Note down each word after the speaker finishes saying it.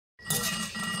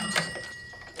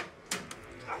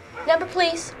number,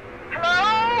 please.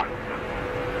 Hello?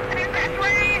 Is this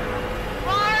Lee?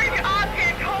 Large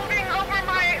object holding over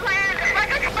my land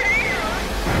like a tornado.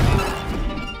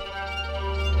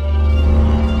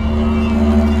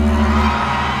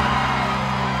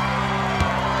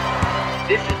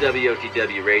 This is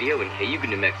WOTW Radio in Cayuga,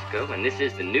 New Mexico, and this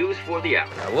is the news for the hour.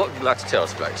 Now, what would you like to tell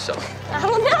us about yourself? I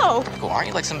don't know. Cool, aren't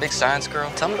you like some big science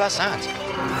girl? Tell me about science.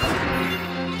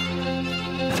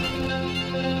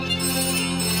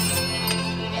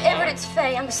 Everett, it's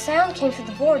Faye. The sound came through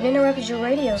the board and interrupted your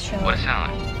radio show. What does it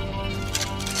sound like?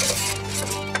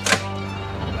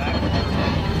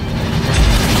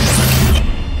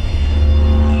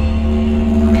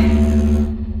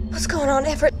 What's going on,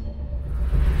 Everett?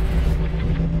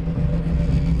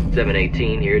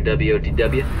 718 here at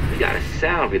WOTW. We got a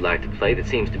sound we'd like to play that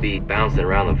seems to be bouncing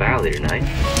around the valley tonight.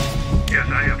 Yes,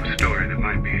 I have a story that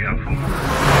might be helpful.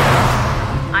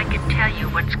 I can tell you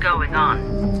what's going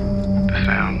on. The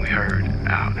sound we heard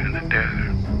out in the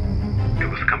desert, it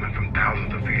was coming from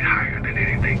thousands of feet higher than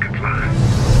anything could fly.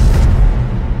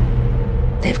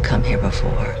 They've come here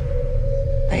before.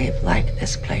 They've liked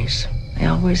this place. They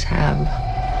always have.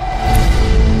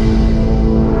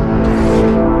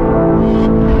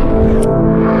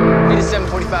 It is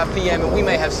 7:45 p.m. and we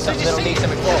may have something that'll need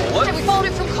some informal. What? Hey, we followed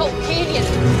it from Colt Canyon.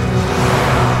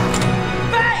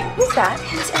 Hey! Who's that?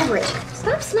 It's Everett.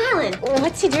 Stop smiling.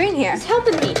 What's he doing here? He's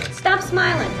helping me. Stop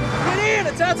smiling. Get in!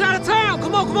 It's outside of town!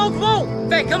 Come on, come on, come on!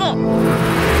 Hey, come on!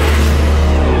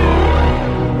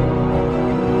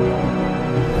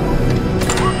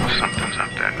 Something's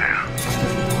up there now.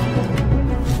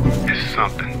 It's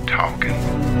something talking.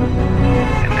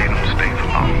 And they don't stay for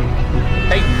long.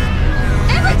 Hey!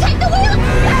 Everett, take the wheel!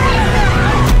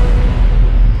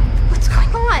 What's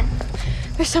going on?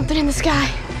 There's something in the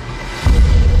sky.